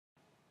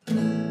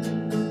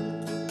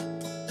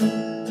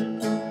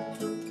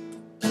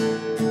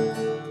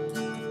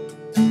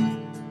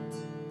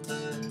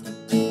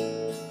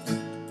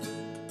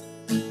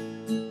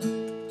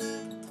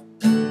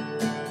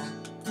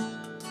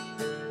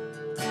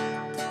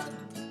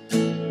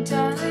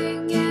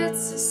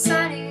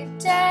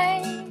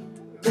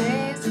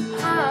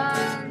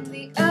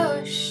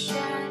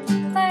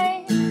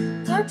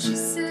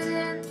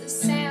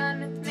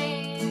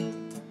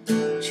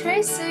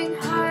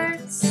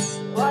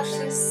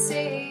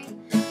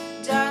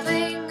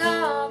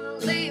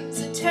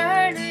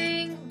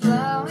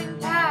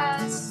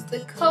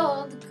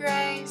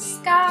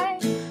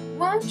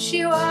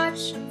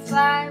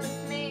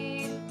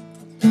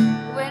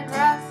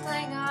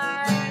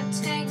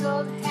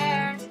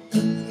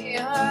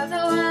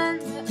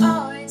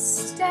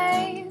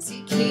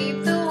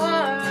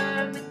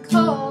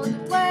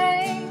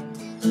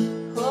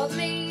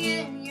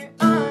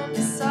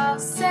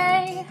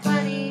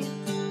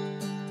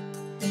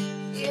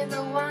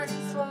one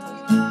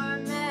for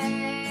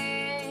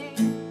me.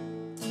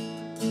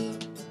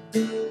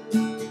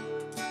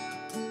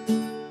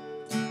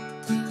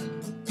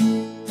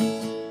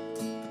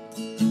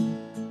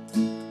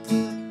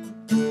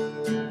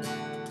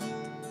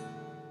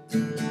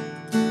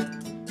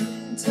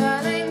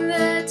 Darling,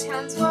 the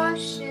town's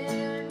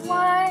washing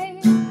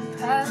white,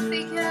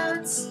 puffy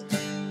coats,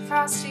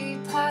 frosty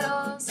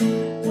puddles.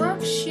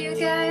 Won't you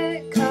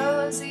get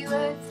cozy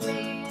with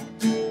me?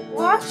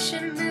 Watch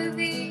a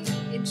movie,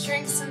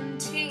 drink some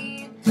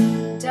tea.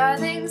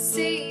 Darling,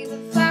 see the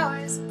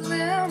flowers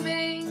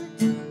blooming,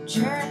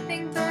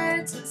 chirping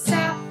birds with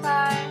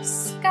sapphire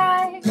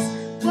skies.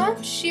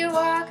 Won't you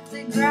walk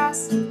the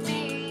grass with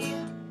me?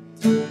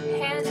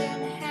 Hand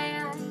in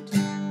hand,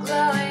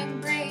 glowing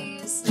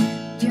breeze.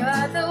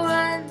 You're the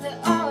one that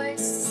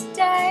always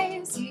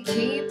stays. You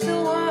keep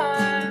the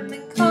warm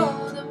and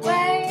cold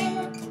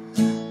away.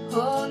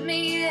 Hold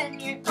me in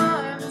your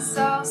arms,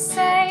 I'll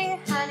say,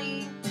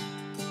 honey,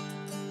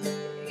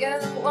 you're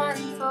the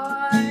one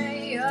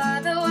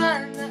you're the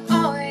one that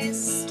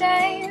always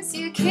stays.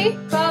 You keep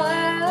all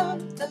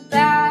of the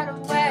bad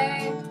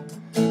away.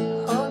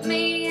 Hold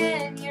me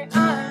in your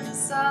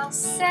arms, I'll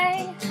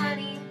say,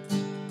 honey,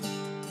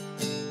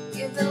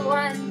 you're the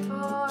one